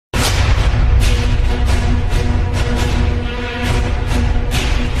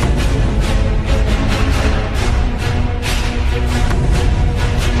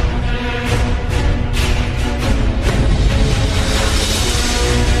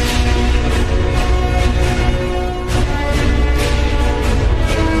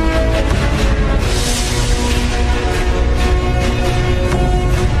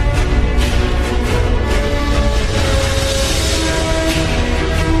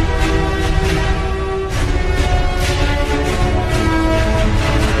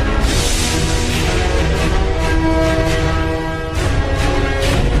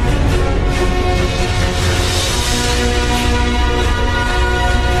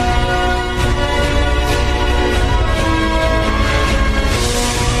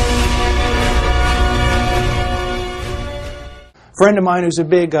friend of mine who's a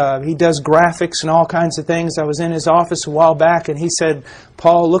big, he does graphics and all kinds of things. I was in his office a while back and he said,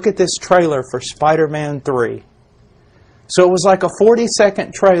 Paul, look at this trailer for Spider-Man 3. So it was like a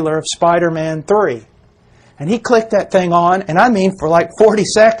 40-second trailer of Spider-Man 3. And he clicked that thing on, and I mean for like 40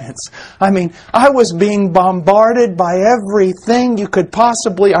 seconds. I mean, I was being bombarded by everything you could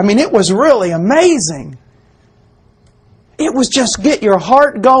possibly... I mean, it was really amazing. It was just get your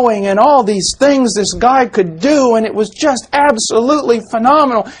heart going and all these things this guy could do, and it was just absolutely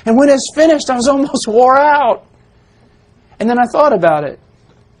phenomenal. And when it's finished, I was almost wore out. And then I thought about it.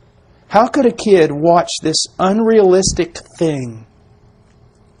 How could a kid watch this unrealistic thing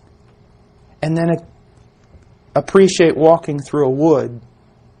and then appreciate walking through a wood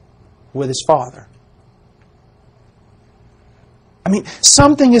with his father? I mean,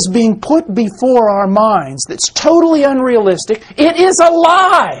 something is being put before our minds that's totally unrealistic. It is a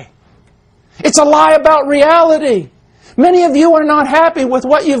lie. It's a lie about reality. Many of you are not happy with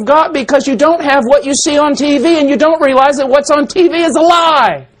what you've got because you don't have what you see on TV and you don't realize that what's on TV is a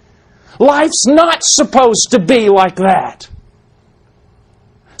lie. Life's not supposed to be like that.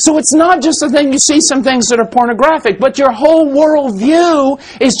 So it's not just the thing you see some things that are pornographic, but your whole worldview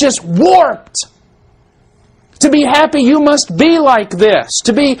is just warped. To be happy, you must be like this.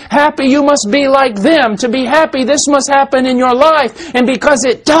 To be happy, you must be like them. To be happy, this must happen in your life. And because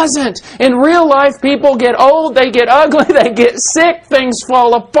it doesn't, in real life, people get old, they get ugly, they get sick, things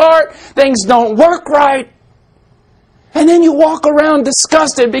fall apart, things don't work right. And then you walk around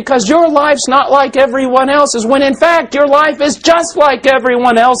disgusted because your life's not like everyone else's, when in fact your life is just like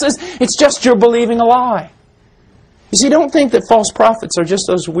everyone else's. It's just you're believing a lie. You see, don't think that false prophets are just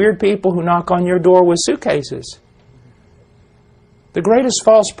those weird people who knock on your door with suitcases. The greatest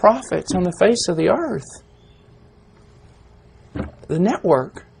false prophets on the face of the earth. The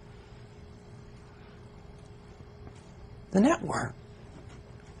network. The network.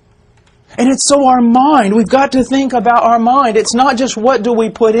 And it's so our mind, we've got to think about our mind. It's not just what do we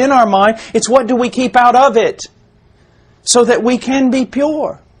put in our mind, it's what do we keep out of it so that we can be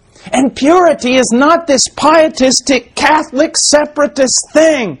pure. And purity is not this pietistic, Catholic, separatist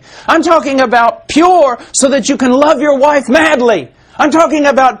thing. I'm talking about pure so that you can love your wife madly. I'm talking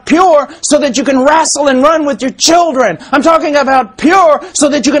about pure so that you can wrestle and run with your children. I'm talking about pure so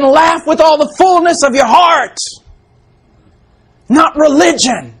that you can laugh with all the fullness of your heart. Not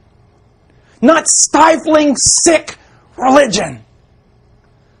religion. Not stifling, sick religion,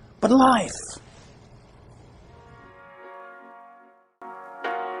 but life.